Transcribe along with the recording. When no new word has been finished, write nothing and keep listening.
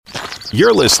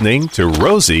You're listening to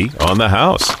Rosie on the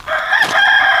House.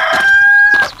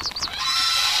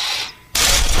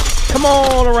 Come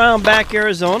on around back,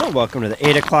 Arizona. Welcome to the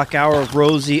 8 o'clock hour of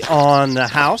Rosie on the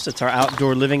House. It's our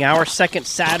outdoor living hour, second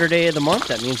Saturday of the month.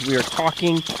 That means we are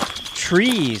talking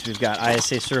trees. We've got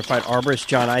ISA certified arborist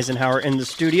John Eisenhower in the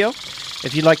studio.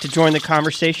 If you'd like to join the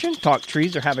conversation, talk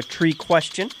trees, or have a tree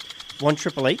question,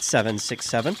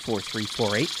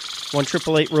 1-888-767-4348.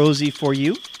 1-888-ROSIE for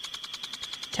you.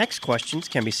 Text questions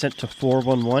can be sent to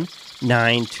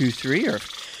 411-923. Or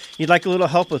if you'd like a little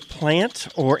help with plant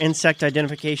or insect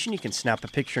identification, you can snap a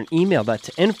picture and email that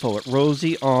to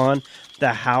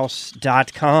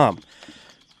info@rosieonthehouse.com.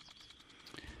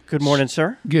 Good morning,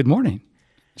 sir. Good morning.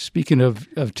 Speaking of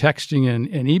texting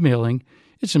and emailing,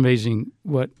 it's amazing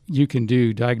what you can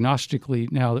do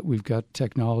diagnostically now that we've got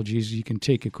technologies. You can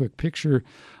take a quick picture.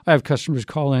 I have customers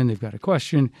call in. They've got a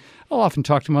question. I'll often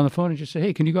talk to them on the phone and just say,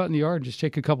 hey, can you go out in the yard and just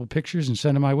take a couple pictures and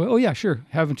send them my way? Oh, yeah, sure.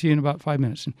 Have them to you in about 5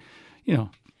 minutes. And, a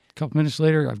couple minutes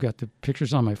later, I've got the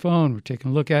pictures on my phone. We're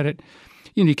taking a look at it.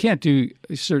 You can't do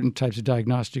certain types of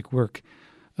diagnostic work,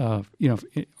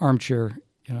 armchair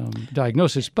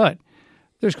diagnosis, but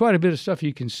there's quite a bit of stuff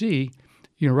you can see.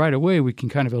 Right away we can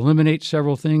kind of eliminate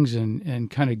several things and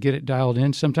kind of get it dialed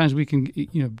in. Sometimes we can,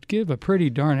 give a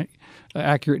pretty darn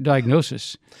accurate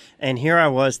diagnosis. And here I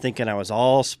was thinking I was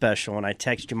all special when I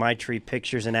text you my tree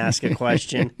pictures and ask a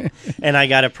question, and I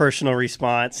got a personal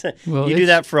response. Well, you do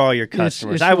that for all your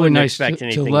customers. It's I really wouldn't nice expect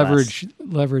anything to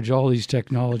leverage all these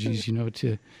technologies,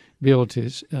 to be able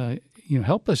to,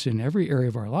 help us in every area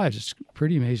of our lives. It's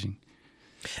pretty amazing.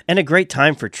 And a great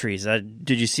time for trees.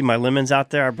 Did you see my lemons out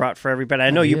there I brought for everybody?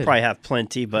 I know you probably have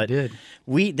plenty, but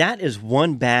that is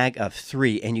one bag of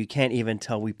 3, and you can't even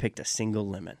tell we picked a single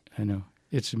lemon. I know.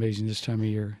 It's amazing this time of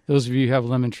year. Those of you who have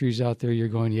lemon trees out there, you're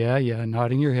going, yeah,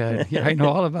 nodding your head. Yeah, I know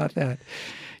all about that.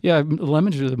 Yeah,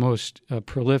 lemons are the most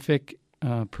prolific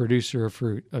producer of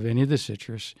fruit of any of the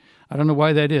citrus. I don't know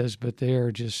why that is, but they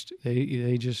are just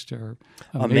they just are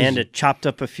amazing. Amanda chopped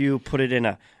up a few, put it in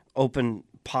a open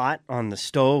pot on the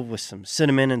stove with some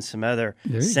cinnamon and some other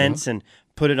scents, and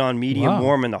put it on medium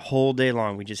warm, and the whole day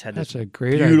long we just had this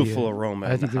beautiful aroma.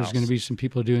 I think there's going to be some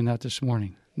people doing that this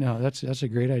morning. No, that's a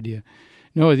great idea.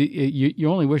 No, you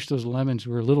only wish those lemons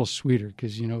were a little sweeter,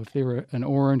 because if they were an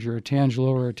orange or a tangelo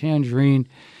or a tangerine,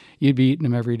 you'd be eating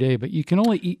them every day. But you can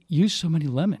only use so many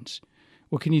lemons.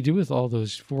 What can you do with all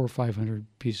those 400 or 500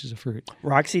 pieces of fruit?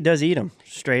 Roxy does eat them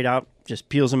straight out, just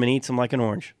peels them and eats them like an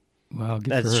orange. Wow,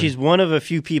 good for her. She's one of a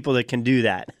few people that can do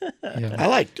that. Yeah. I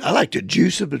like to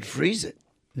juice them and freeze it.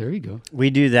 There you go. We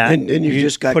do that. And you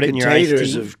just got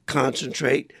containers of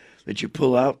concentrate that you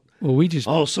pull out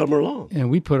all summer long. And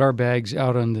we put our bags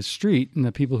out on the street, and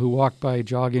the people who walk by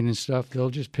jogging and stuff, they'll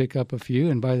just pick up a few,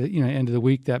 and by the end of the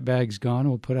week that bag's gone, and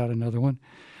we'll put out another one.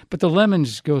 But the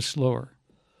lemons go slower.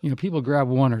 People grab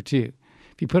 1 or 2.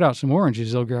 If you put out some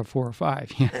oranges, they'll grab 4 or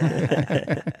 5.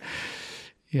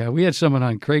 Yeah, we had someone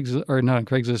on Craigslist, or not on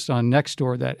Craigslist, on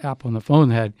Nextdoor, that app on the phone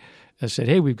that said,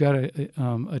 "Hey, we've got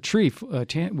a tree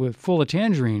full of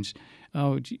tangerines.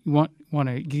 Do you want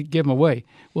to give them away?"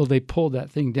 Well, they pulled that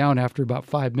thing down after about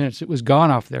 5 minutes. It was gone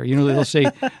off there. They'll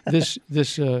say this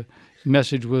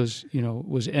message was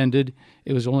ended.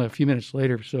 It was only a few minutes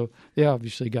later, so they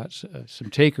obviously got some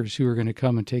takers who are going to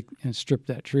come and take and strip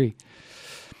that tree.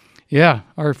 Yeah,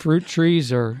 our fruit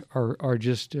trees are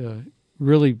just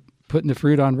really putting the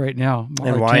fruit on right now.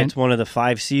 And why it's one of the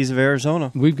 5 C's of Arizona.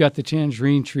 We've got the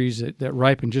tangerine trees that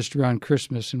ripen just around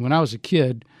Christmas. And when I was a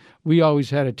kid, we always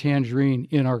had a tangerine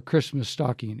in our Christmas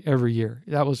stocking every year.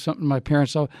 That was something my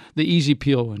parents saw, the easy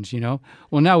peel ones,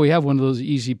 Well, now we have one of those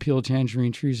easy peel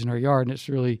tangerine trees in our yard, and it's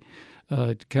really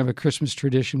kind of a Christmas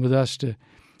tradition with us to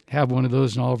have one of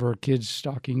those in all of our kids'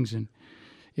 stockings. And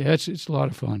yeah, it's a lot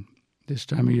of fun this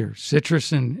time of year.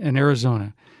 Citrus and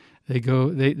Arizona.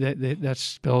 That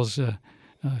spells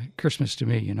Christmas to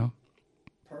me,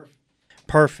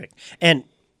 Perfect. And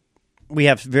we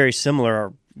have very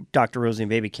similar. Dr. Rosie and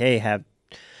Baby K had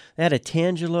a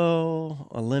tangelo,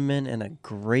 a lemon, and a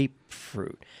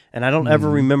grapefruit. And I don't ever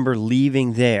remember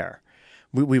leaving there.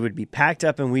 We would be packed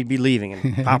up and we'd be leaving.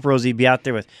 And Pop Rosie would be out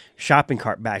there with shopping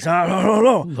cart bags. Oh,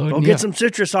 no. Go get some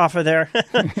citrus off of there.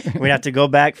 We'd have to go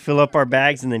back, fill up our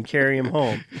bags, and then carry them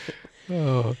home.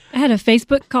 I had a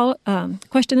Facebook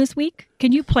question this week.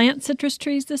 Can you plant citrus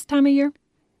trees this time of year?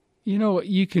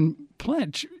 You can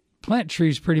plant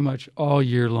trees pretty much all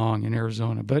year long in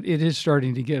Arizona, but it is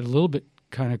starting to get a little bit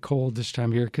kind of cold this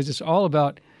time of year, because it's all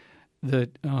about the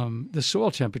soil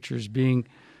temperatures being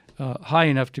high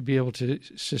enough to be able to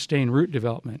sustain root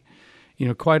development.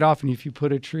 Quite often if you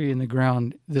put a tree in the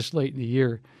ground this late in the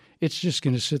year, it's just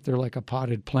going to sit there like a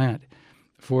potted plant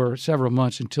for several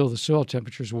months until the soil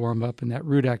temperatures warm up and that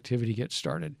root activity gets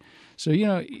started. So,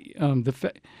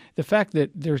 the fact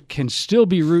that there can still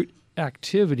be root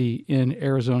activity in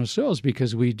Arizona soils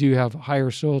because we do have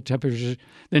higher soil temperatures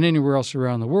than anywhere else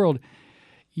around the world,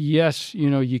 yes,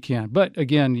 you can. But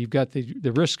again, you've got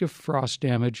the risk of frost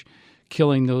damage,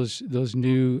 killing those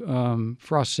new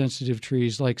frost-sensitive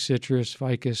trees like citrus,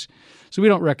 ficus. So we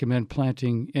don't recommend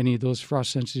planting any of those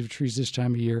frost-sensitive trees this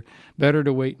time of year. Better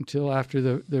to wait until after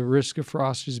the risk of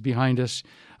frost is behind us,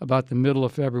 about the middle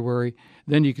of February.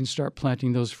 Then you can start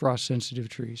planting those frost-sensitive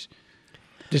trees.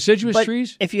 Deciduous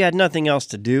trees? If you had nothing else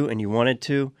to do and you wanted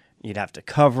to, you'd have to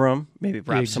cover them, maybe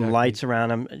wrap some lights around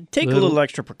them. Take a little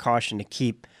extra precaution to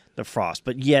keep the frost.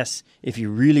 But yes, if you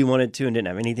really wanted to and didn't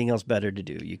have anything else better to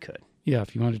do, you could. Yeah,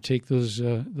 if you want to take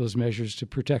those measures to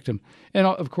protect them. And,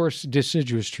 of course,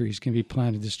 deciduous trees can be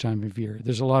planted this time of year.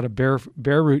 There's a lot of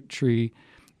bare root tree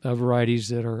varieties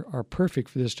that are perfect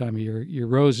for this time of year. Your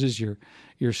roses,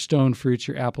 your stone fruits,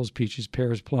 your apples, peaches,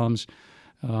 pears, plums.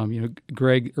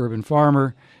 Greg Urban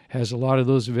Farmer has a lot of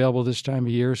those available this time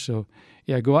of year. So,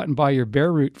 yeah, go out and buy your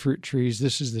bare root fruit trees.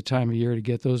 This is the time of year to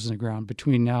get those in the ground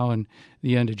between now and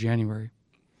the end of January.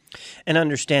 And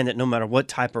understand that no matter what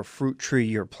type of fruit tree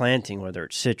you're planting, whether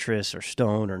it's citrus or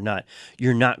stone or nut,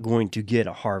 you're not going to get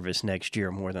a harvest next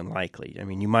year more than likely. I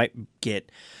mean, you might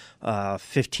get a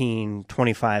 15,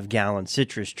 25-gallon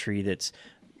citrus tree that's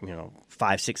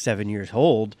 5, 6, 7 years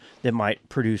old that might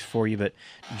produce for you. But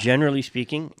generally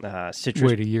speaking,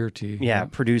 citrus... Wait a year or two. Yeah,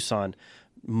 produce on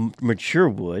mature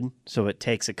wood, so it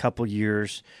takes a couple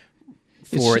years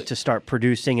for it to start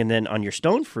producing. And then on your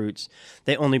stone fruits,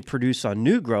 they only produce on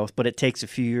new growth, but it takes a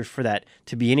few years for that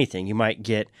to be anything. You might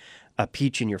get a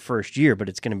peach in your first year, but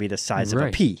it's going to be the size of a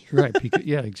pea. Right.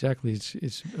 Yeah, exactly.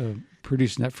 It's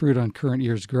producing that fruit on current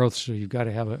year's growth, so you've got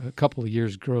to have a couple of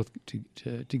years' growth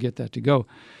to get that to go.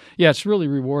 Yeah, it's really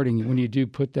rewarding when you do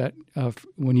put that,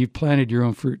 when you've planted your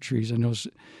own fruit trees. I know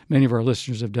many of our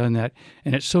listeners have done that,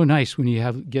 and it's so nice when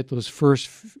you get those first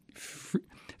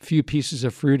few pieces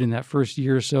of fruit in that first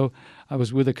year or so. I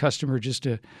was with a customer just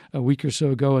a week or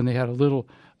so ago, and they had a little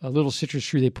citrus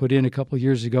tree they put in a couple of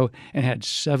years ago and had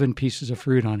 7 pieces of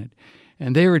fruit on it.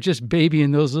 And they were just babying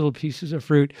those little pieces of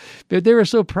fruit. But they were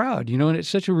so proud, and it's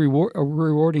such a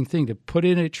rewarding thing to put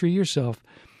in a tree yourself,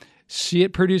 see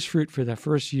it produce fruit for that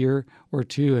first year or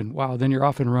two, and wow, then you're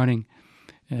off and running.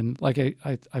 And like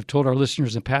I've told our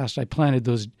listeners in the past, I planted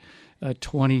those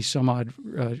 20-some-odd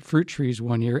fruit trees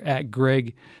one year at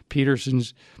Greg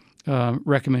Peterson's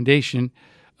recommendation,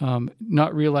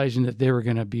 not realizing that they were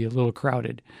going to be a little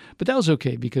crowded. But that was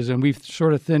okay because then we've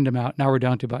sort of thinned them out. Now we're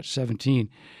down to about 17.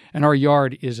 And our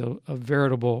yard is a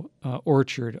veritable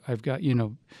orchard. I've got,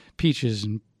 peaches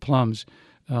and plums,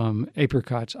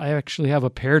 apricots. I actually have a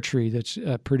pear tree that's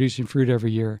producing fruit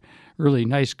every year, really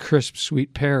nice, crisp,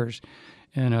 sweet pears.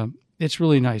 And it's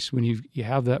really nice when you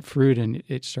have that fruit and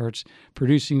it starts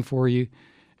producing for you.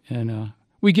 And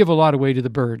we give a lot away to the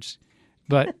birds,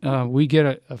 but we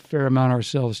get a fair amount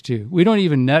ourselves too. We don't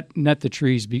even net the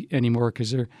trees anymore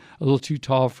because they're a little too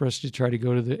tall for us to try to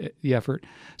go to the effort.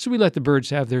 So we let the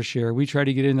birds have their share. We try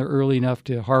to get in there early enough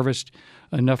to harvest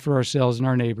enough for ourselves and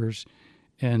our neighbors,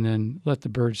 and then let the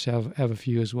birds have a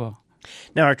few as well.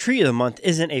 Now, our tree of the month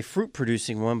isn't a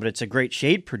fruit-producing one, but it's a great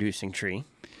shade-producing tree.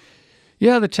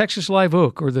 Yeah, the Texas live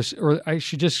oak, or I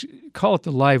should just call it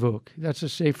the live oak. That's a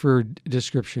safer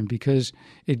description because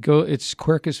it's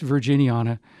Quercus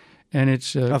virginiana, and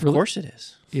it's of course it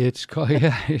is. It's called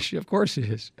of course it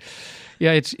is.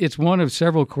 Yeah, it's one of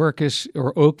several Quercus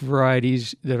or oak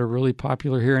varieties that are really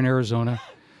popular here in Arizona.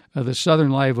 The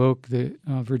southern live oak, the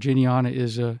virginiana,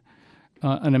 is an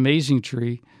amazing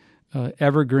tree,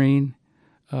 evergreen,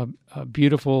 a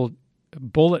beautiful,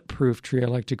 bulletproof tree, I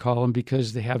like to call them,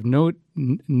 because they have no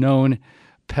known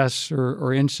pests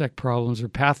or insect problems or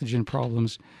pathogen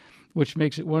problems, which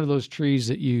makes it one of those trees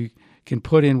that you can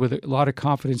put in with a lot of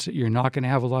confidence that you're not going to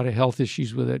have a lot of health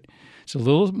issues with it. It's a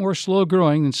little more slow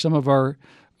growing than some of our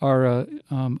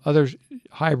other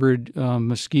hybrid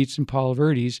mesquites and palo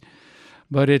verdes,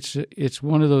 but it's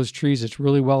one of those trees that's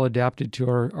really well adapted to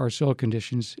our soil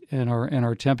conditions and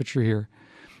our temperature here.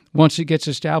 Once it gets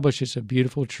established, it's a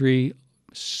beautiful tree,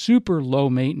 super low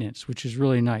maintenance, which is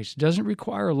really nice. It doesn't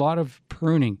require a lot of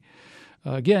pruning.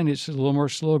 Again, it's a little more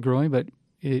slow growing, but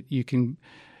you can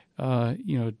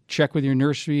check with your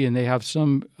nursery, and they have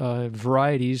some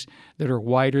varieties that are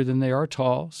wider than they are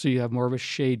tall, so you have more of a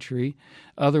shade tree.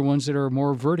 Other ones that are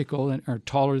more vertical and are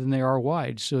taller than they are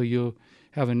wide, so you'll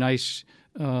have a nice,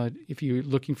 if you're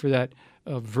looking for that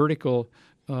vertical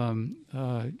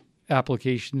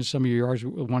application in some of your yards,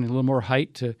 wanting a little more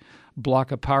height to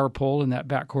block a power pole in that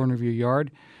back corner of your yard.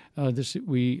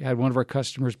 We had one of our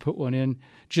customers put one in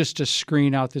just to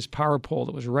screen out this power pole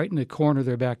that was right in the corner of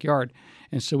their backyard.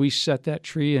 And so we set that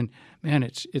tree, and man,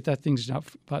 that thing's now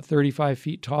about 35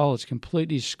 feet tall. It's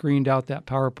completely screened out that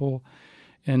power pole,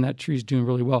 and that tree's doing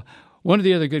really well. One of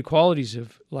the other good qualities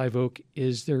of live oak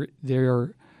is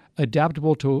they're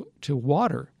adaptable to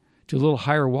water, to a little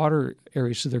higher water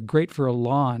areas. So they're great for a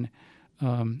lawn,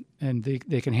 and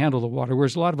they can handle the water.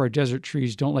 Whereas a lot of our desert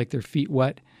trees don't like their feet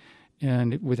wet.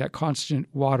 And with that constant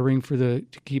watering to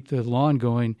keep the lawn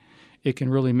going, it can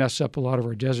really mess up a lot of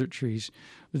our desert trees.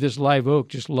 But this live oak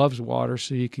just loves water,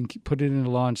 so you can put it in a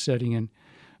lawn setting,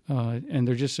 and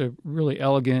they're just a really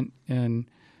elegant and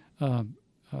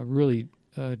really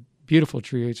beautiful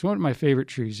tree. It's one of my favorite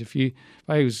trees. If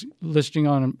I was listing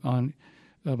on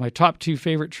my top 2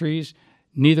 favorite trees,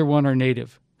 neither one are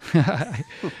native,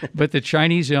 but the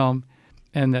Chinese elm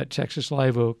and that Texas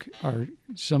live oak are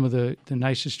some of the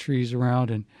nicest trees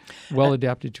around and well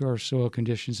adapted to our soil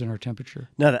conditions and our temperature.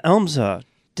 Now, the elm's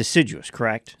deciduous,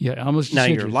 correct? Yeah, elm is deciduous.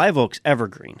 Now, your live oak's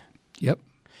evergreen. Yep.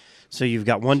 So you've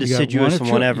got one deciduous and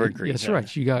one evergreen. That's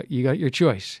right. You got your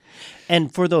choice.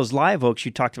 And for those live oaks,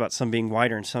 you talked about some being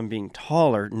wider and some being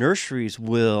taller. Nurseries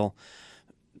will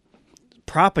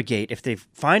propagate. If they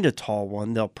find a tall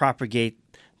one, they'll propagate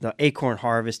the acorn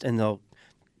harvest, and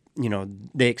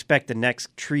they expect the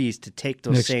next trees to take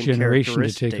those same characteristics. Next generation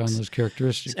to take on those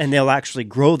characteristics. And they'll actually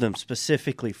grow them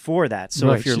specifically for that.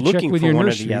 So if you're looking for one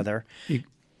or the other.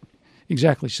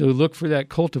 Exactly. So look for that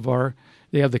cultivar.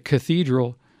 They have the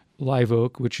Cathedral live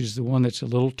oak, which is the one that's a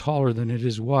little taller than it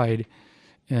is wide.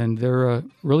 And they're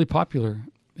really popular.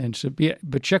 And so,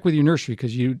 but check with your nursery,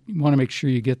 because you want to make sure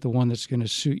you get the one that's going to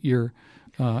suit your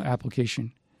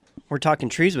application. We're talking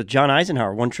trees with John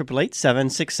Eisenhower,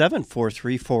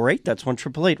 1-888-767-4348. That's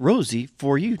 1-888-ROSIE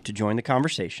for you to join the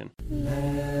conversation.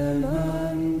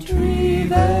 Lemon tree,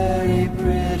 very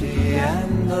pretty,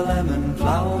 and the lemon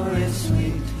flower is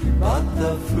sweet, but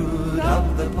the fruit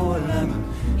of the poor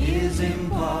lemon is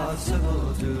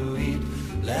impossible to eat.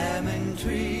 Lemon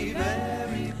tree,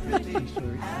 very pretty.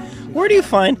 Where do you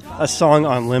find a song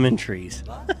on lemon trees?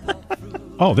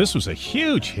 Oh, this was a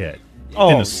huge hit.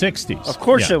 Oh, in the 60s. Of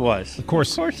course it was. Of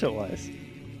course it was.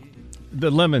 The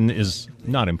lemon is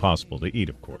not impossible to eat,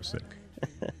 of course.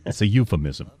 It's a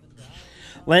euphemism.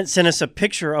 Lent sent us a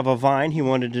picture of a vine. He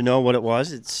wanted to know what it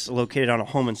was. It's located on a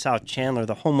home in South Chandler.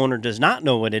 The homeowner does not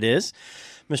know what it is.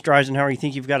 Mr. Eisenhower, you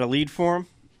think you've got a lead for him?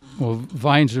 Well,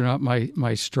 vines are not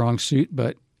my strong suit,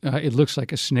 but it looks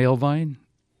like a snail vine.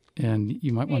 And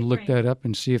you might want to look that up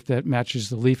and see if that matches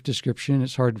the leaf description.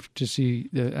 It's hard to see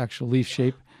the actual leaf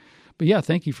shape. But yeah,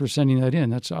 thank you for sending that in.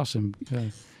 That's awesome.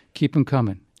 Keep them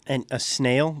coming. And a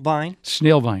snail vine?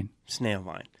 Snail vine. Snail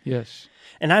vine. Yes.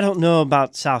 And I don't know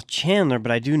about South Chandler,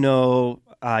 but I do know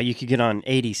you could get on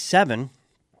 87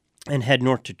 and head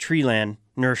north to Treeland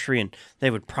Nursery, and they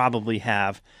would probably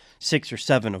have 6 or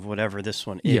 7 of whatever this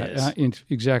one is. Yeah,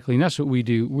 exactly. And that's what we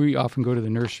do. We often go to the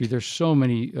nursery. There's so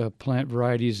many plant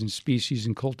varieties and species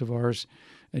and cultivars,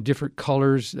 different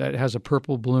colors. That has a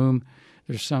purple bloom.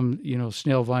 There's some,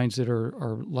 snail vines that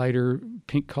are lighter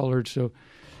pink colored. So,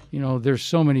 there's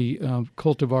so many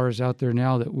cultivars out there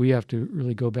now that we have to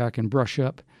really go back and brush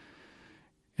up.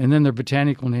 And then their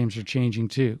botanical names are changing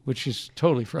too, which is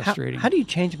totally frustrating. How do you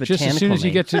change a botanical name? Just as soon as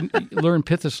you get to learn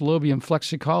Pithecolobium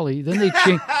flexicali,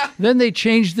 then they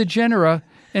change the genera,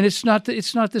 and it's not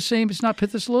the same. It's not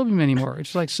Pithecolobium anymore.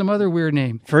 It's like some other weird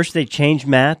name. First they changed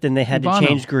math, then they had to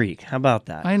change Greek. How about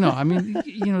that? I know. I mean,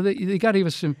 they got to give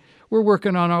us some. We're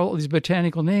working on all these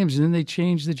botanical names, and then they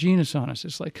change the genus on us.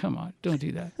 It's like, come on, don't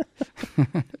do that.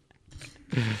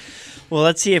 Well,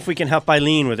 let's see if we can help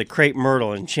Eileen with a crepe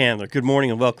myrtle in Chandler. Good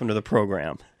morning and welcome to the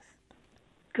program.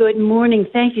 Good morning.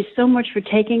 Thank you so much for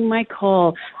taking my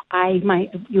call. I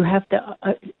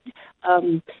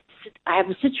have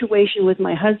a situation with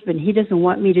my husband. He doesn't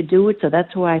want me to do it, so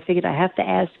that's why I figured I have to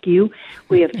ask you.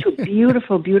 We have 2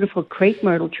 beautiful, beautiful crepe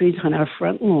myrtle trees on our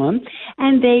front lawn,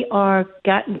 and they are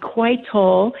gotten quite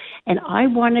tall, and I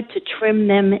wanted to trim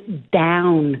them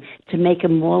down to make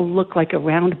them all look like a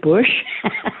round bush.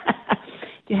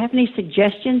 Do you have any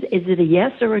suggestions? Is it a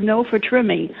yes or a no for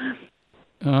trimming?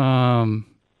 I'm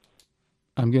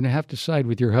going to have to side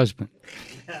with your husband.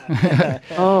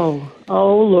 Oh,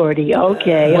 Lordy.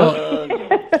 Okay.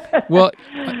 Well,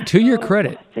 to your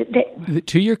credit,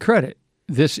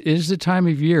 this is the time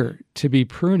of year to be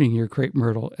pruning your crepe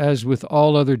myrtle. As with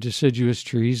all other deciduous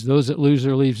trees, those that lose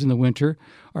their leaves in the winter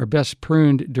are best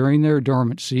pruned during their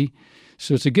dormancy.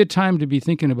 So it's a good time to be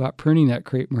thinking about pruning that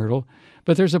crepe myrtle.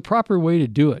 But there's a proper way to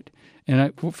do it.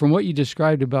 And from what you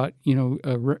described about,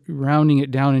 rounding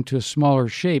it down into a smaller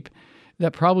shape,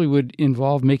 that probably would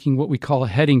involve making what we call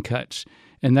heading cuts.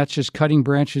 And that's just cutting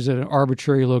branches at an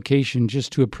arbitrary location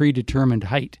just to a predetermined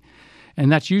height.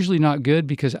 And that's usually not good,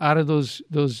 because out of those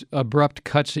abrupt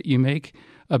cuts that you make,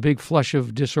 a big flush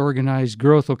of disorganized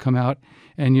growth will come out,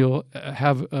 and you'll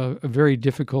have a very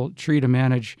difficult tree to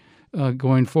manage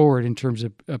going forward in terms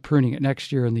of pruning it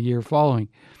next year and the year following.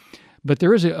 But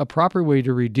there is a proper way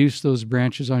to reduce those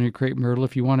branches on your crepe myrtle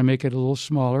if you want to make it a little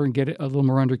smaller and get it a little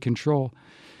more under control.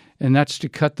 And that's to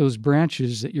cut those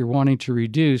branches that you're wanting to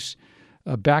reduce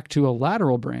back to a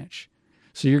lateral branch.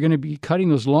 So you're going to be cutting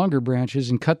those longer branches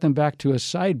and cut them back to a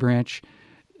side branch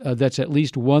that's at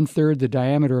least 1/3 the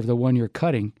diameter of the one you're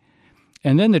cutting.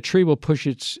 And then the tree will push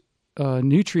its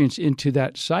nutrients into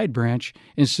that side branch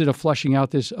instead of flushing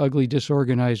out this ugly,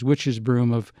 disorganized witch's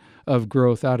broom of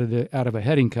growth out of a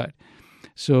heading cut.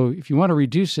 So if you want to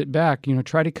reduce it back,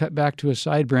 try to cut back to a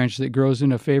side branch that grows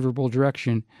in a favorable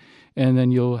direction, and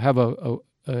then you'll have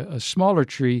a smaller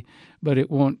tree, but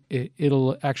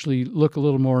it'll actually look a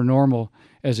little more normal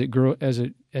as it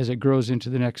grows into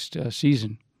the next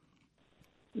season.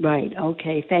 Right.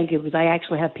 Okay. Thank you. Because I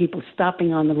actually have people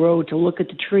stopping on the road to look at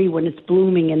the tree when it's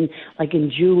blooming in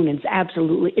June.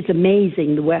 It's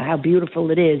amazing how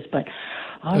beautiful it is. But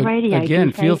all righty.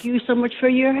 Again, thank you so much for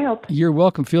your help. You're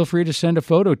welcome. Feel free to send a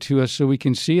photo to us so we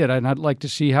can see it. And I'd like to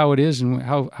see how it is and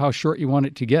how short you want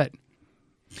it to get.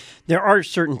 There are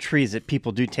certain trees that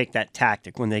people do take that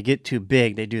tactic. When they get too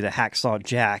big, they do the hacksaw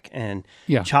jack and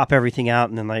chop everything out.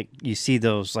 And then, like you see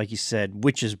those, like you said,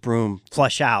 witch's broom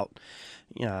flush out.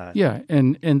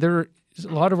 And there a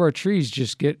lot of our trees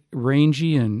just get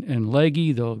rangy and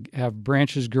leggy. They'll have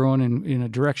branches growing in a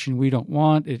direction we don't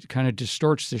want. It kind of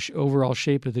distorts the overall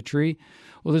shape of the tree.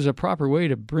 Well, there's a proper way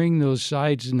to bring those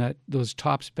sides and those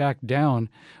tops back down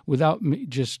without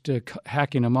just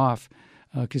hacking them off.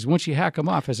 Because once you hack them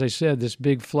off, as I said, this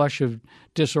big flush of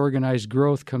disorganized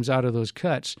growth comes out of those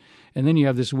cuts. And then you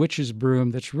have this witch's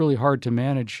broom that's really hard to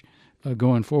manage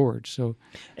going forward. So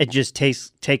it just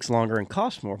takes longer and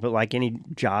costs more. But like any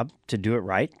job, to do it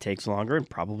right, takes longer and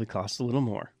probably costs a little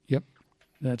more. Yep,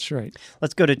 that's right.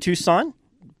 Let's go to Tucson.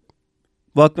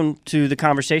 Welcome to the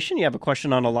conversation. You have a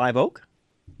question on a live oak?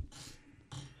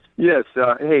 Yes.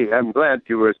 Hey, I'm glad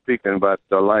you were speaking about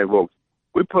the live oak.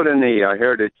 We put in the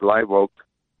Heritage live oak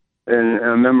in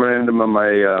a memorandum of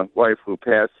my wife who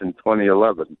passed in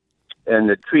 2011. And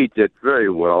the tree did very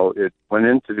well. It went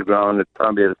into the ground. It's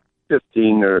probably a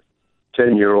 15 or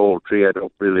 10-year-old tree. I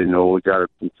don't really know. We got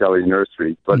it from Kelly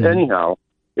Nursery. But anyhow,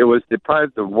 it was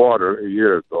deprived of water a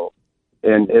year ago.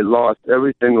 And it lost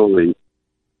every single leaf,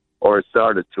 or it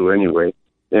started to anyway.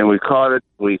 And we caught it,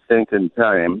 we think, in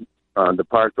time, the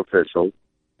park officials.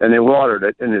 And they watered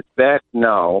it, and it's back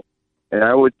now. And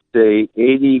I would say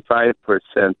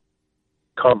 85%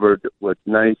 covered with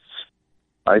nice,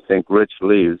 I think, rich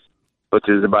leaves, which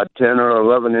is about 10 or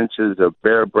 11 inches of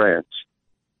bare branch.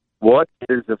 What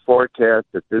is the forecast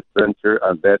at this venture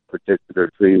on that particular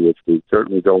tree, which we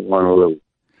certainly don't want to lose?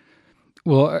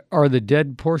 Well, are the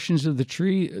dead portions of the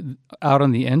tree out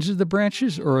on the ends of the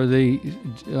branches, or are they...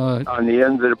 on the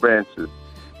ends of the branches.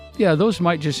 Yeah, those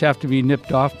might just have to be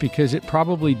nipped off because it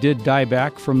probably did die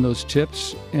back from those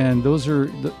tips, and those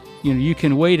are you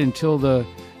can wait until the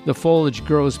foliage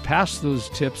grows past those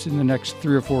tips in the next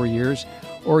 3 or 4 years,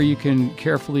 or you can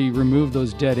carefully remove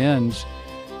those dead ends.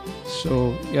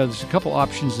 So there's a couple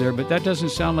options there, but that doesn't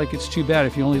sound like it's too bad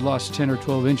if you only lost 10 or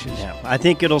 12 inches. Yeah, I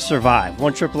think it'll survive.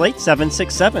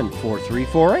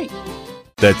 1-888-767-4348.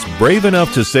 That's brave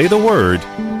enough to say the word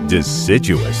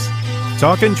deciduous.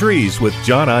 Talking Trees with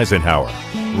John Eisenhower.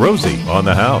 Rosie on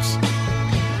the house.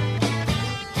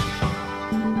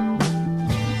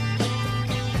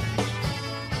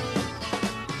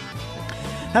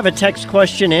 Have a text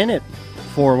question in at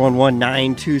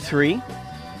 411-923.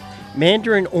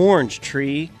 Mandarin orange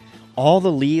tree, all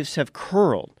the leaves have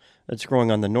curled. That's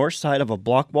growing on the north side of a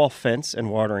block wall fence and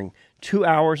watering 2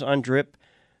 hours on drip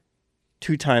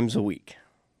 2 times a week.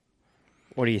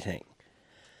 What do you think?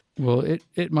 Well,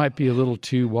 it might be a little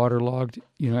too waterlogged.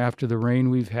 After the rain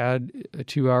we've had,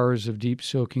 2 hours of deep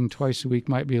soaking twice a week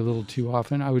might be a little too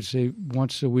often. I would say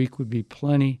once a week would be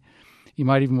plenty. You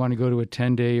might even want to go to a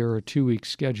 10-day or a 2-week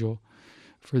schedule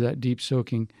for that deep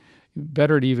soaking.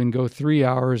 Better to even go 3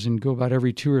 hours and go about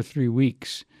every 2 or 3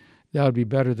 weeks. That would be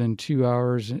better than 2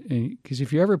 hours. Because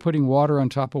if you're ever putting water on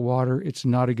top of water, it's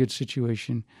not a good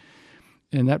situation.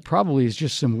 And that probably is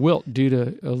just some wilt due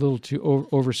to a little too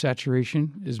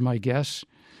oversaturation, is my guess.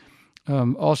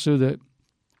 Also,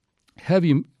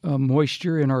 heavy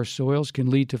moisture in our soils can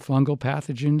lead to fungal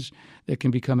pathogens that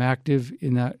can become active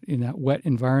in that wet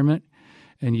environment,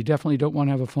 and you definitely don't want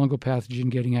to have a fungal pathogen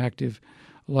getting active.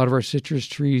 A lot of our citrus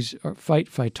trees fight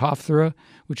Phytophthora,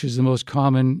 which is the most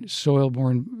common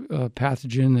soil-borne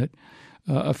pathogen that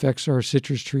affects our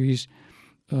citrus trees.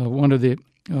 One of the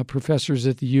professors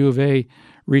at the U of A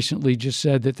recently just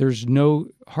said that there's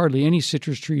hardly any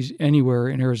citrus trees anywhere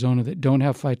in Arizona that don't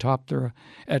have Phytophthora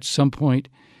at some point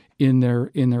in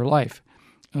their life.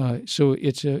 So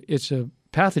it's a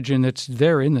pathogen that's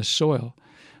there in the soil,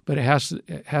 but it has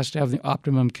to have the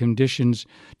optimum conditions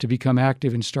to become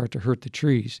active and start to hurt the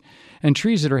trees. And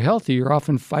trees that are healthy are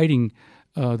often fighting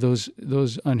those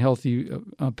unhealthy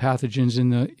pathogens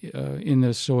in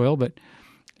the soil. But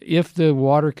if the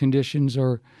water conditions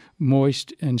are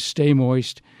moist and stay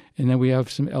moist, and then we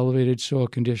have some elevated soil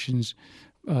conditions,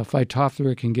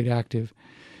 Phytophthora can get active.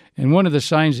 And one of the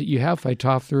signs that you have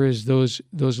Phytophthora is those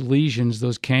lesions,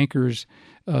 those cankers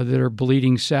that are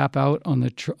bleeding sap out on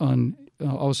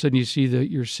all of a sudden you see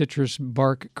your citrus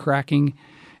bark cracking,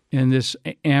 and this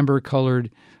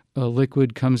amber-colored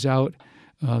liquid comes out.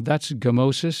 That's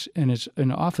gummosis, and it's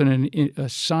often a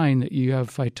sign that you have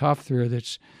Phytophthora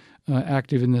that's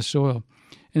active in the soil.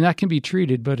 And that can be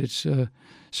treated, but it's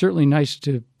certainly nice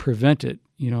to prevent it,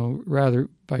 rather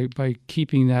by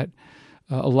keeping that,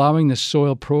 allowing the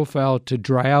soil profile to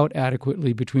dry out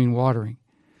adequately between watering.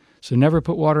 So never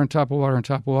put water on top of water on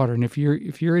top of water. And if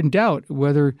you're in doubt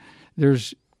whether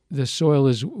the soil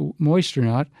is moist or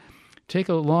not, take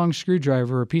a long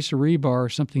screwdriver or a piece of rebar or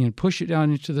something and push it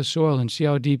down into the soil and see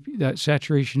how deep that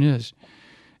saturation is.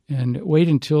 And wait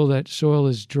until that soil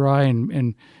is dry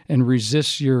and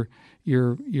resists your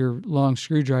long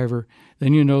screwdriver.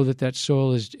 Then you know that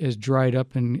soil is dried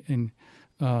up and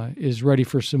is ready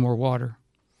for some more water.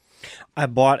 I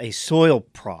bought a soil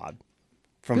prod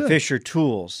from Fisher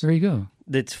Tools. There you go.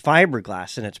 It's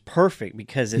fiberglass, and it's perfect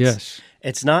because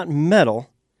it's not metal.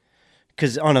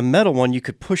 Because on a metal one, you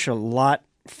could push a lot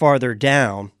farther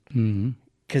down. Mm-hmm.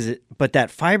 But that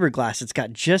fiberglass, it's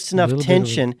got just enough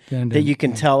tension that you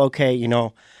can tell, okay,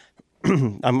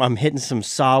 I'm hitting some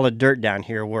solid dirt down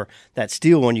here, where that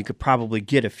steel one you could probably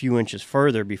get a few inches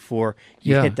further before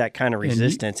you hit that kind of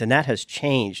resistance. And that has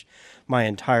changed my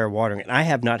entire watering. And I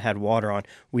have not had water on.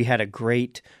 We had a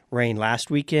great rain last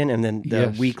weekend, and then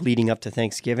the week leading up to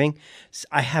Thanksgiving.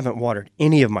 I haven't watered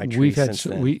any of my trees since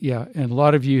then. And a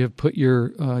lot of you have put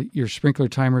your sprinkler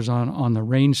timers on the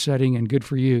rain setting, and good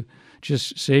for you.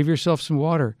 Just save yourself some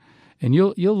water, and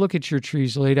you'll look at your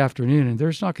trees late afternoon, and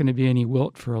there's not going to be any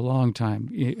wilt for a long time.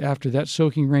 After that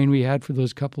soaking rain we had for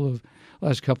those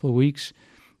last couple of weeks,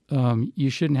 you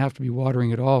shouldn't have to be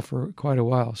watering at all for quite a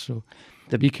while. So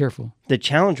be careful. The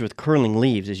challenge with curling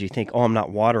leaves is you think, I'm not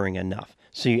watering enough.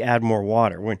 So you add more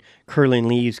water, when curling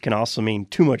leaves can also mean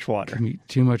too much water.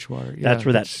 Too much water. Yeah, that's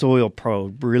where that soil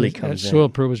probe really comes in. That soil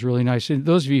probe is really nice. And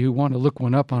those of you who want to look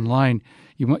one up online,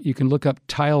 you can look up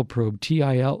Tile Probe,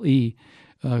 Tile,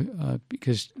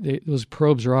 because those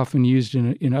probes are often used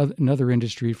in another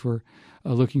industry for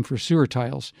looking for sewer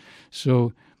tiles.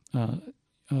 So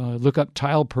look up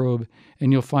Tile Probe,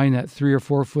 and you'll find that 3 or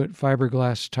 4 foot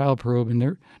fiberglass tile probe, and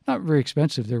they're not very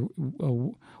expensive. They're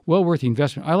well worth the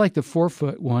investment. I like the 4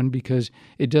 foot one because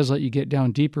it does let you get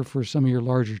down deeper for some of your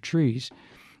larger trees,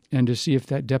 and to see if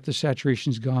that depth of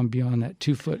saturation's gone beyond that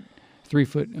 2 foot, 3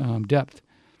 foot depth.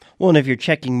 Well, and if you're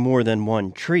checking more than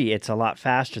one tree, it's a lot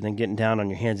faster than getting down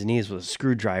on your hands and knees with a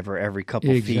screwdriver every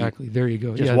couple feet. Exactly. There you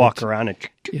go. Just walk around and...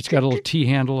 It's got a little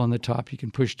T-handle on the top you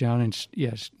can push down and,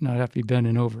 not have to be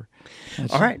bending over.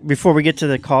 All right. Before we get to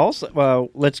the calls,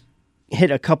 let's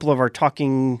hit a couple of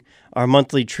our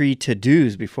monthly tree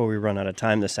to-dos before we run out of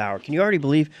time this hour. Can you already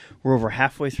believe we're over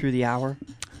halfway through the hour?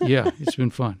 Yeah, it's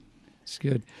been fun. It's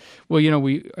good. Well,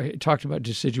 we talked about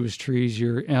deciduous trees,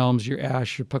 your elms, your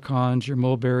ash, your pecans, your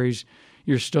mulberries,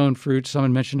 your stone fruits.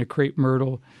 Someone mentioned a crepe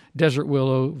myrtle, desert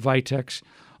willow, vitex.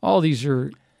 All these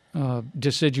are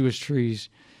deciduous trees,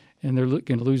 and they're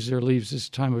going to lose their leaves this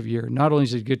time of year. Not only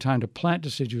is it a good time to plant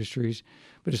deciduous trees,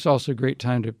 but it's also a great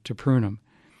time to prune them.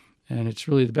 And it's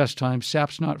really the best time.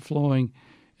 Sap's not flowing,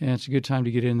 and it's a good time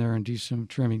to get in there and do some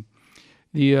trimming.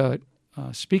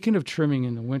 Speaking of trimming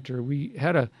in the winter, we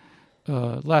had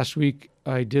last week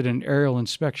I did an aerial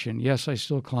inspection. Yes, I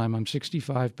still climb. I'm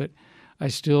 65, but I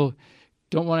still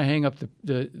don't want to hang up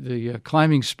the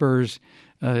climbing spurs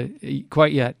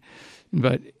quite yet.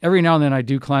 But every now and then I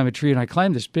do climb a tree, and I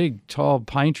climbed this big, tall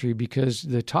pine tree because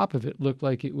the top of it looked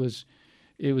like it was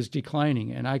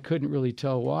declining, and I couldn't really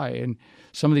tell why. And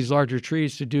some of these larger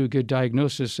trees, to do a good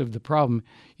diagnosis of the problem,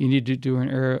 you need to do an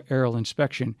aerial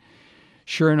inspection.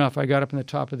 Sure enough, I got up on the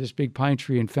top of this big pine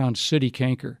tree and found sooty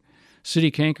canker.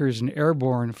 Sooty canker is an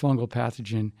airborne fungal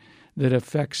pathogen that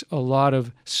affects a lot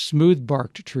of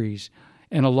smooth-barked trees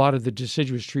and a lot of the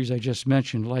deciduous trees I just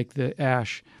mentioned, like the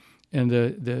ash and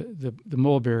the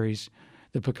mulberries,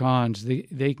 the pecans.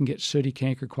 They can get sooty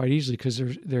canker quite easily because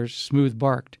they're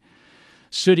smooth-barked.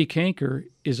 Sooty canker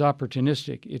is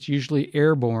opportunistic. It's usually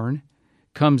airborne,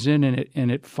 comes in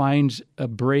and it finds a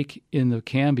break in the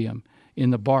cambium, in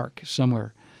the bark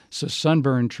somewhere. So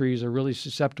sunburned trees are really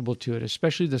susceptible to it,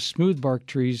 especially the smooth-barked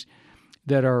trees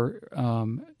that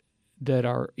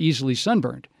are easily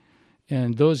sunburned.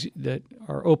 And those that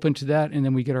are open to that, and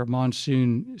then we get our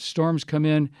monsoon storms come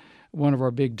in, one of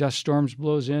our big dust storms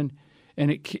blows in,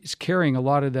 and it's carrying a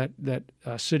lot of that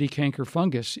sooty canker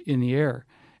fungus in the air.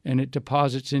 And it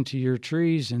deposits into your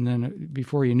trees, and then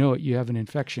before you know it, you have an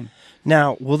infection.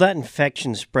 Now, will that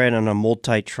infection spread on a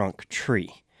multi-trunk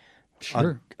tree?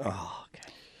 Sure.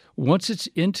 Once it's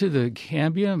into the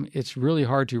cambium, it's really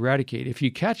hard to eradicate. If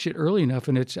you catch it early enough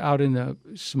and it's out in the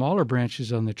smaller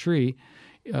branches on the tree,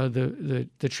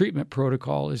 the treatment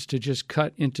protocol is to just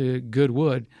cut into good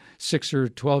wood 6 or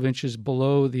 12 inches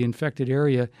below the infected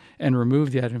area and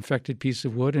remove that infected piece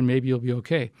of wood, and maybe you'll be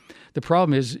okay. The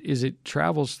problem is it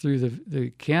travels through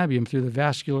the cambium, through the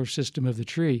vascular system of the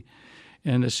tree,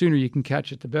 and the sooner you can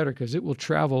catch it, the better, because it will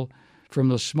travel from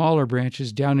those smaller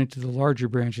branches down into the larger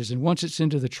branches, and once it's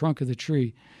into the trunk of the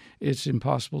tree, it's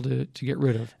impossible to get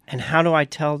rid of. And how do I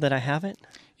tell that I have it?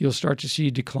 You'll start to see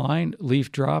decline, leaf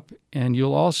drop, and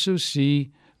you'll also see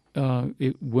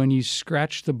when you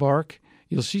scratch the bark,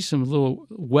 you'll see some little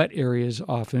wet areas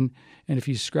often, and if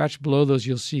you scratch below those,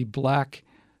 you'll see black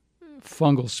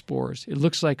fungal spores. It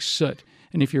looks like soot,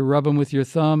 and if you rub them with your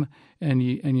thumb and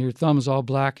your thumb's all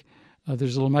black,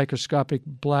 there's little microscopic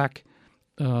black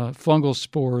fungal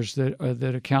spores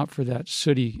that account for that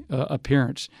sooty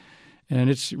appearance. And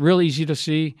it's real easy to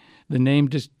see. The name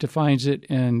defines it,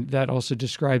 and that also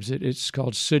describes it. It's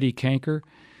called sooty canker,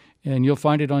 and you'll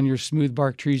find it on your smooth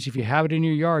bark trees. If you have it in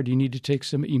your yard, you need to take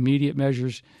some immediate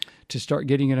measures to start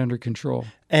getting it under control.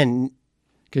 And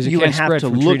you would have to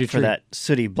look for that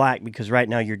sooty black, because right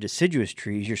now your deciduous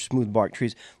trees, your smooth bark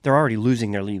trees, they're already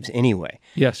losing their leaves anyway.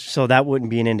 Yes. So that wouldn't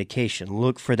be an indication.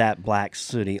 Look for that black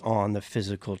sooty on the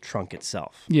physical trunk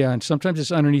itself. Yeah, and sometimes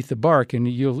it's underneath the bark, and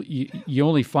you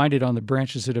only find it on the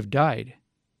branches that have died.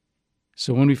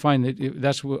 So when we find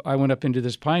that's what I went up into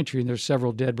this pine tree, and there's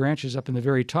several dead branches up in the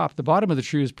very top. The bottom of the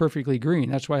tree was perfectly green.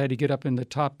 That's why I had to get up in the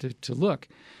top to look.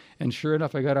 And sure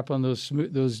enough, I got up on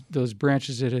those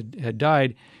branches that had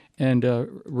died, and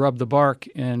rubbed the bark,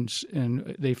 and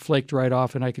they flaked right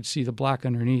off, and I could see the black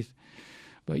underneath.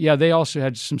 But yeah, they also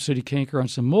had some sooty canker on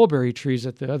some mulberry trees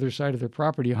at the other side of their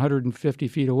property, 150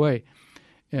 feet away.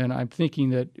 And I'm thinking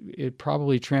that it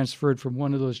probably transferred from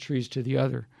one of those trees to the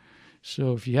other.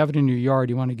 So if you have it in your yard,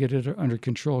 you want to get it under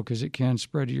control, because it can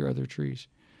spread to your other trees.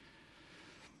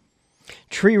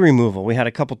 Tree removal. We had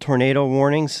a couple tornado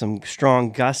warnings, some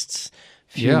strong gusts,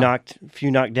 few knocked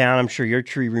down. I'm sure your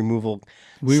tree removal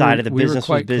side of the business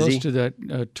was busy. We were quite close to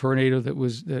that tornado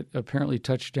that apparently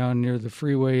touched down near the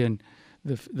freeway and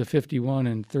the 51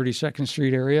 and 32nd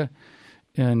Street area,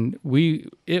 and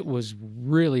it was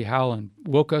really howling.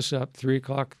 Woke us up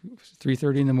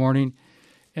 3:30 in the morning,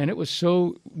 and it was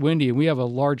so windy. And we have a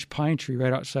large pine tree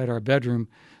right outside our bedroom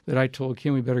that I told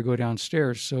Kim we better go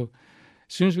downstairs. So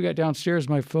as soon as we got downstairs,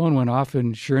 my phone went off,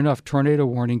 and sure enough, tornado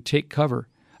warning, take cover.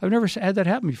 I've never had that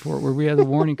happen before, where we had the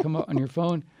warning come up on your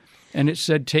phone, and it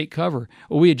said take cover.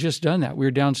 Well, we had just done that. We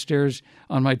were downstairs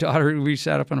on my daughter. We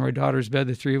sat up on my daughter's bed.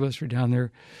 The three of us were down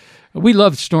there. We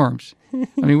love storms. I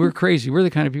mean, we're crazy. We're the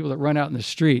kind of people that run out in the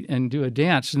street and do a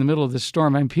dance in the middle of the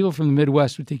storm. I mean, people from the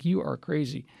Midwest would think you are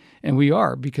crazy, and we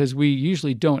are, because we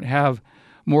usually don't have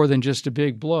more than just a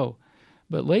big blow.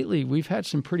 But lately, we've had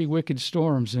some pretty wicked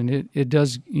storms, and it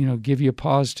does, give you a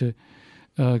pause to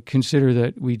consider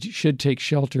that we should take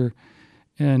shelter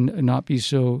and not be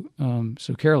so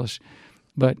careless.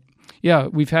 But yeah,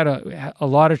 we've had a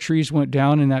lot of trees went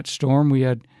down in that storm. We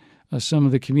had some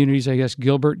of the communities. I guess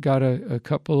Gilbert got a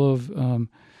couple of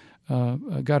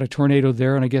got a tornado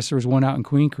there, and I guess there was one out in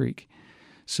Queen Creek.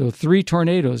 So 3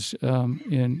 tornadoes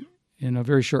in a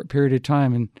very short period of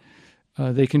time, and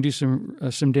they can do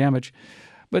some damage.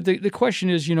 But the question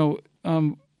is, we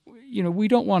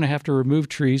don't want to have to remove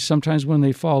trees. Sometimes when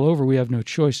they fall over, we have no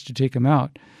choice to take them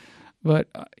out. But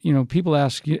people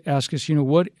ask us,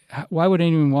 why would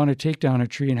anyone want to take down a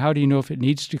tree, and how do you know if it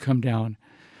needs to come down?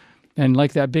 And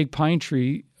like that big pine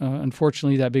tree,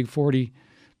 unfortunately, that big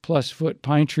 40-plus foot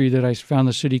pine tree that I found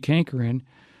the sooty canker in,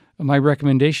 my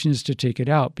recommendation is to take it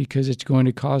out because it's going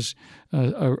to cause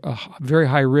a very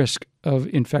high risk of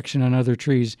infection on other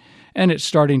trees. And it's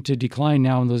starting to decline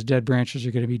now, and those dead branches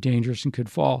are going to be dangerous and could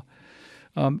fall.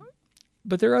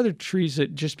 But there are other trees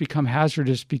that just become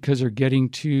hazardous because they're getting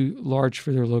too large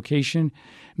for their location.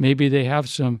 Maybe they have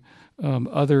some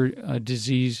other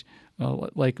disease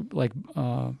like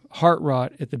heart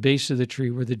rot at the base of the tree,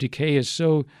 where the decay is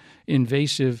so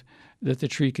invasive that the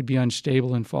tree could be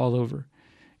unstable and fall over.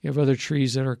 You have other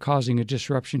trees that are causing a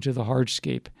disruption to the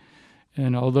hardscape.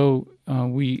 And although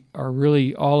we are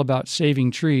really all about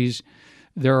saving trees,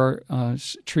 there are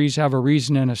trees have a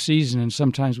reason and a season, and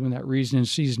sometimes when that reason and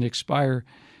season expire,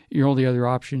 your only other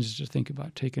option is to think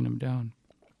about taking them down.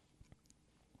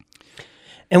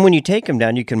 And when you take them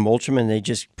down, you can mulch them, and they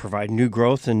just provide new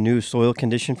growth and new soil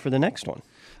condition for the next one.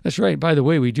 That's right. By the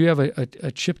way, we do have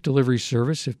a chip delivery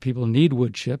service. If people need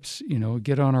wood chips,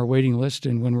 get on our waiting list.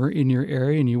 And when we're in your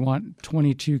area and you want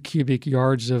 22 cubic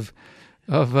yards of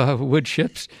wood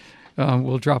chips,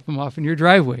 we'll drop them off in your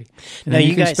driveway. And then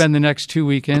you can spend the next 2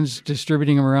 weekends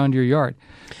distributing them around your yard.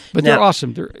 But they're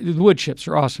awesome. The wood chips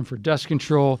are awesome for dust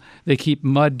control. They keep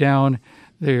mud down.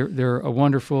 They're a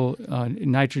wonderful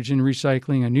nitrogen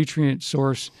recycling, a nutrient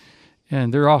source.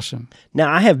 And they're awesome.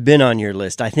 Now, I have been on your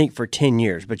list, I think, for 10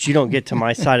 years, but you don't get to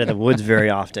my side of the woods very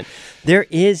often. There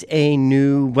is a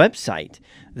new website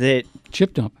that...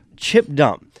 Chip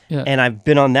Dump. Yeah. And I've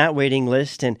been on that waiting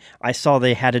list, and I saw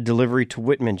they had a delivery to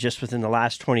Whitman just within the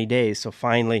last 20 days. So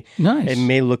finally, It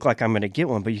may look like I'm going to get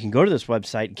one, but you can go to this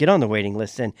website, get on the waiting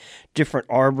list, and different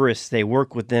arborists, they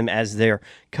work with them as they're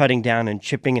cutting down and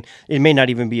chipping. And it may not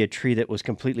even be a tree that was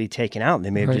completely taken out.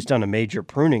 They may have just done a major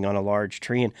pruning on a large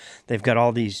tree, and they've got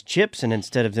all these chips, and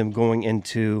instead of them going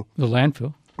into the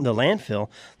landfill,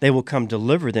 they will come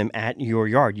deliver them at your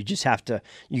yard. You just have to,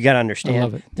 you got to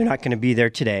understand, they're not going to be there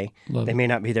today. They may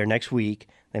not be there next week.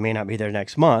 They may not be there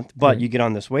next month, but you get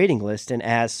on this waiting list, and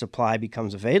as supply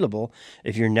becomes available,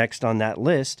 if you're next on that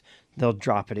list, they'll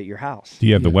drop it at your house. Do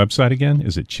you have the website again?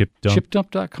 Is it ChipDump?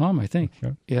 ChipDump.com, I think.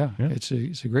 Okay. Yeah. It's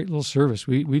a great little service.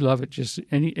 We love it. Just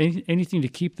anything to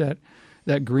keep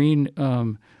that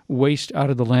green waste out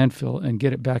of the landfill and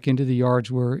get it back into the yards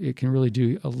where it can really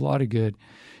do a lot of good.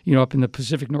 Up in the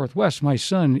Pacific Northwest, my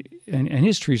son and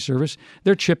his tree service,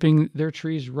 they're chipping their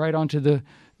trees right onto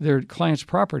their client's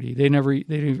property. They never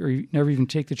even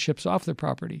take the chips off their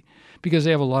property because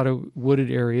they have a lot of wooded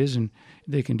areas and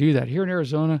they can do that. Here in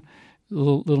Arizona, a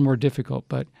little more difficult,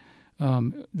 but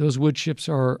those wood chips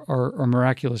are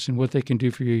miraculous in what they can do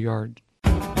for your yard.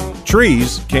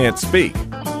 Trees can't speak,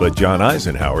 but John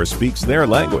Eisenhower speaks their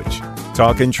language.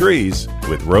 Talking Trees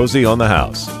with Rosie on the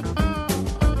House.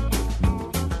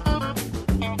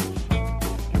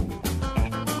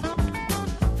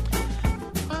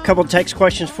 A couple text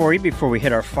questions for you before we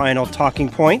hit our final talking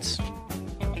points.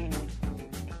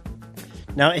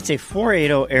 Now, it's a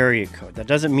 480 area code. That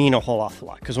doesn't mean a whole awful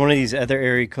lot because one of these other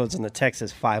area codes in the text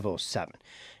is 507.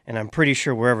 And I'm pretty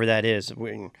sure wherever that is,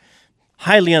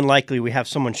 highly unlikely we have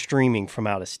someone streaming from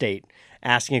out of state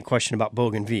asking a question about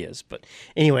bougainvilleas. But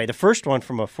anyway, the first one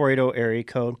from a 480 area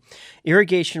code,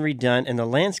 irrigation redone and the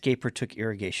landscaper took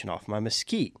irrigation off my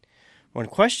mesquite. One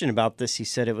question about this, he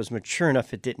said it was mature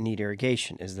enough it didn't need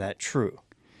irrigation. Is that true?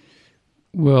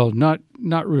 Well, not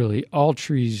really. All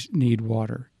trees need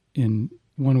water in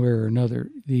one way or another.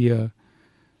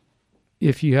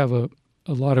 If you have a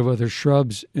lot of other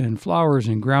shrubs and flowers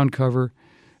and ground cover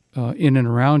in and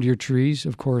around your trees,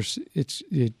 of course,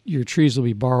 your trees will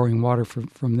be borrowing water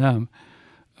from them.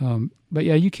 But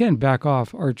yeah, you can back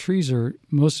off. Our trees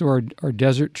most of our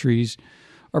desert trees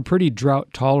are pretty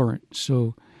drought tolerant,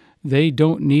 so they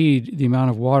don't need the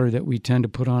amount of water that we tend to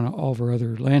put on all of our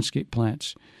other landscape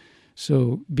plants.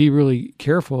 So be really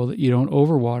careful that you don't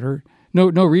overwater.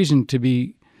 No reason to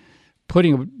be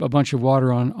putting a bunch of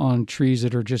water on trees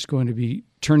that are just going to be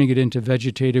turning it into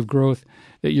vegetative growth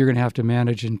that you're going to have to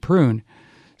manage and prune.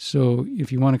 So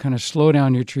if you want to kind of slow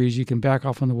down your trees, you can back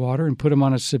off on the water and put them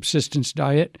on a subsistence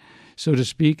diet, so to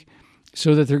speak,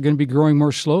 so that they're going to be growing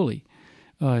more slowly.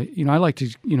 I like to,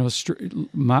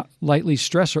 lightly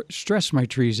stress my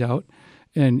trees out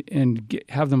and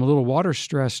have them a little water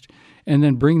stressed, and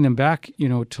then bring them back,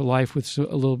 to life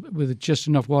with just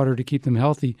enough water to keep them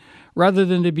healthy, rather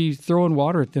than to be throwing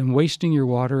water at them, wasting your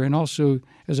water, and also,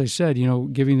 as I said,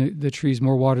 giving the trees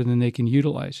more water than they can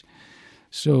utilize.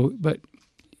 So, but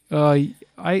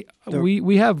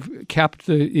we have capped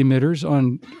the emitters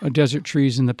on desert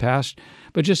trees in the past.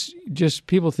 But just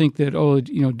people think that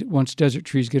once desert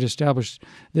trees get established,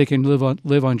 they can live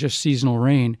on just seasonal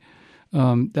rain.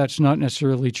 That's not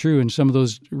necessarily true. In some of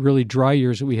those really dry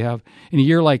years that we have, in a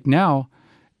year like now,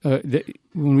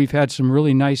 when we've had some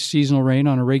really nice seasonal rain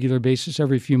on a regular basis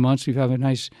every few months, we've had a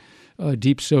nice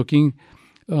deep soaking.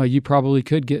 You probably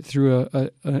could get through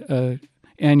a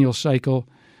annual cycle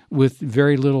with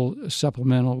very little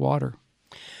supplemental water.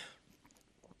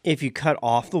 If you cut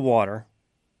off the water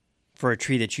for a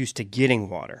tree that's used to getting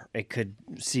water, it could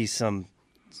see some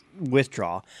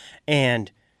withdrawal.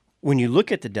 And when you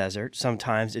look at the desert,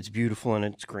 sometimes it's beautiful and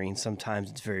it's green, sometimes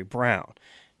it's very brown.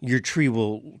 Your tree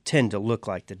will tend to look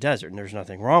like the desert, and there's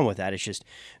nothing wrong with that. It's just,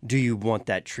 do you want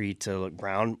that tree to look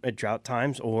brown at drought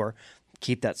times, or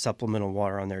keep that supplemental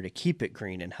water on there to keep it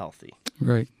green and healthy?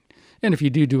 Right. And if you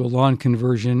do a lawn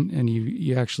conversion and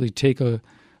you actually take a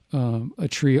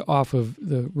tree off of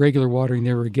the regular watering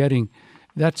they were getting,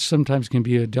 that sometimes can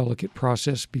be a delicate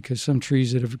process, because some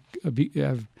trees that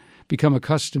have become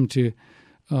accustomed to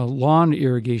lawn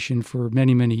irrigation for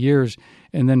many, many years,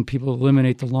 and then people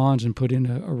eliminate the lawns and put in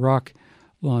a rock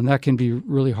lawn. That can be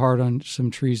really hard on some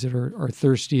trees that are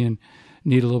thirsty and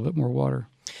need a little bit more water.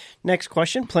 Next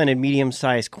question. Planted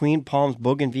medium-sized queen palms,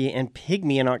 bougainvillea, and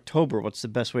pygmy in October. What's the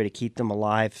best way to keep them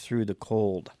alive through the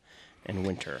cold and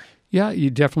winter? Yeah, you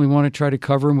definitely want to try to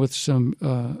cover them with some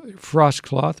frost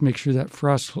cloth. Make sure that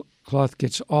frost cloth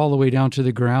gets all the way down to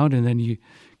the ground, and then you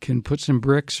can put some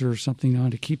bricks or something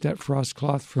on to keep that frost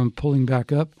cloth from pulling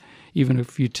back up. Even a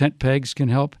few tent pegs can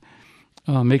help.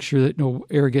 Make sure that no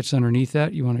air gets underneath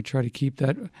that. You want to try to keep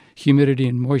that humidity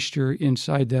and moisture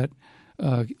inside that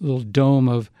little dome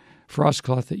of frost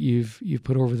cloth that you've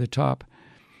put over the top.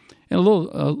 And a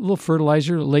little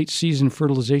fertilizer, late season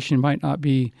fertilization might not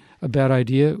be a bad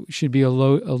idea. It should be a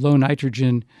low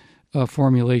nitrogen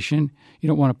formulation. You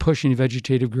don't want to push any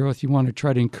vegetative growth. You want to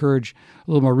try to encourage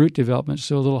a little more root development.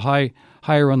 So a little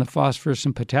higher on the phosphorus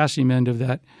and potassium end of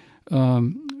that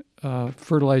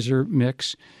fertilizer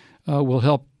mix will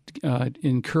help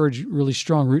encourage really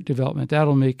strong root development.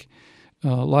 That'll make a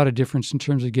lot of difference in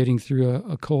terms of getting through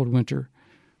a cold winter.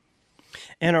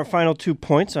 And our final 2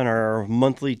 points on our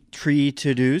monthly tree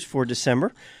to-dos for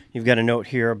December. You've got a note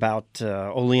here about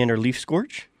oleander leaf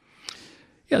scorch.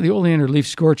 Yeah, the oleander leaf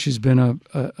scorch has been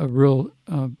a real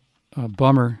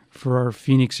bummer for our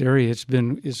Phoenix area. It's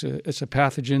a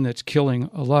pathogen that's killing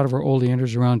a lot of our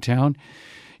oleanders around town.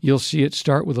 You'll see it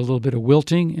start with a little bit of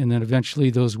wilting, and then eventually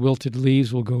those wilted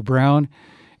leaves will go brown.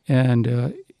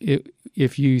 And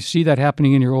if you see that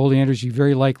happening in your oleanders, you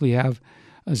very likely have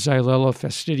a Xylella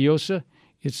fastidiosa.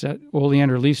 It's that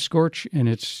oleander leaf scorch, and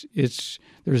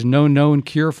there's no known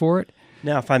cure for it.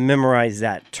 Now, if I memorize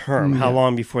that term, how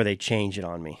long before they change it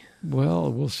on me?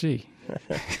 Well, we'll see.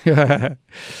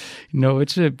 No,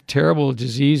 it's a terrible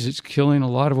disease. It's killing a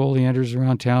lot of oleanders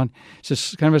around town.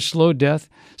 It's kind of a slow death.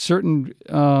 Certain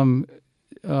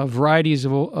varieties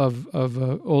of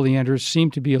oleanders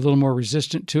seem to be a little more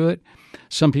resistant to it.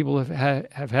 Some people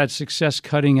have had success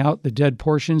cutting out the dead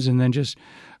portions and then just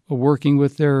working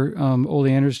with their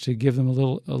oleanders to give them a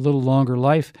little longer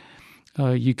life.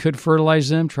 You could fertilize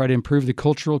them, try to improve the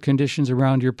cultural conditions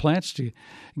around your plants to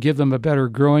give them a better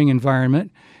growing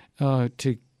environment,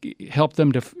 to help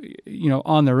them to,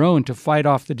 on their own to fight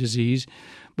off the disease.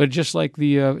 But just like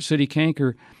the sooty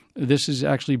canker, this is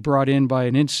actually brought in by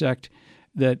an insect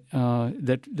that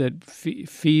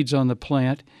feeds on the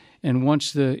plant, and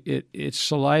once its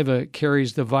saliva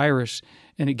carries the virus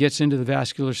and it gets into the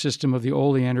vascular system of the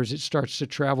oleanders, it starts to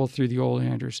travel through the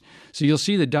oleanders. So you'll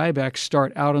see the dieback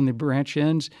start out on the branch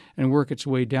ends and work its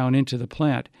way down into the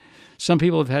plant. Some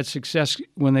people have had success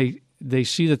when they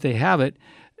see that they have it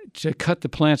to cut the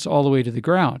plants all the way to the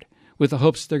ground with the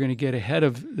hopes that they're going to get ahead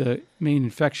of the main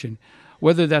infection.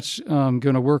 Whether that's going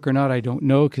to work or not, I don't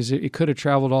know, because it could have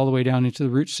traveled all the way down into the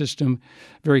root system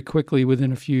very quickly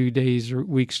within a few days or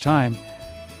weeks' time.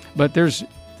 But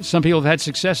some people have had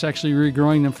success actually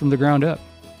regrowing them from the ground up.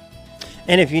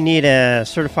 And if you need a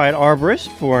certified arborist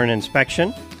for an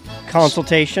inspection,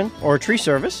 consultation, or tree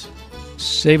service,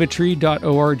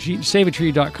 Savatree.org,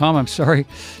 Savatree.com,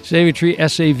 Savatree,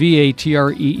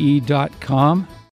 SAVATREE.com.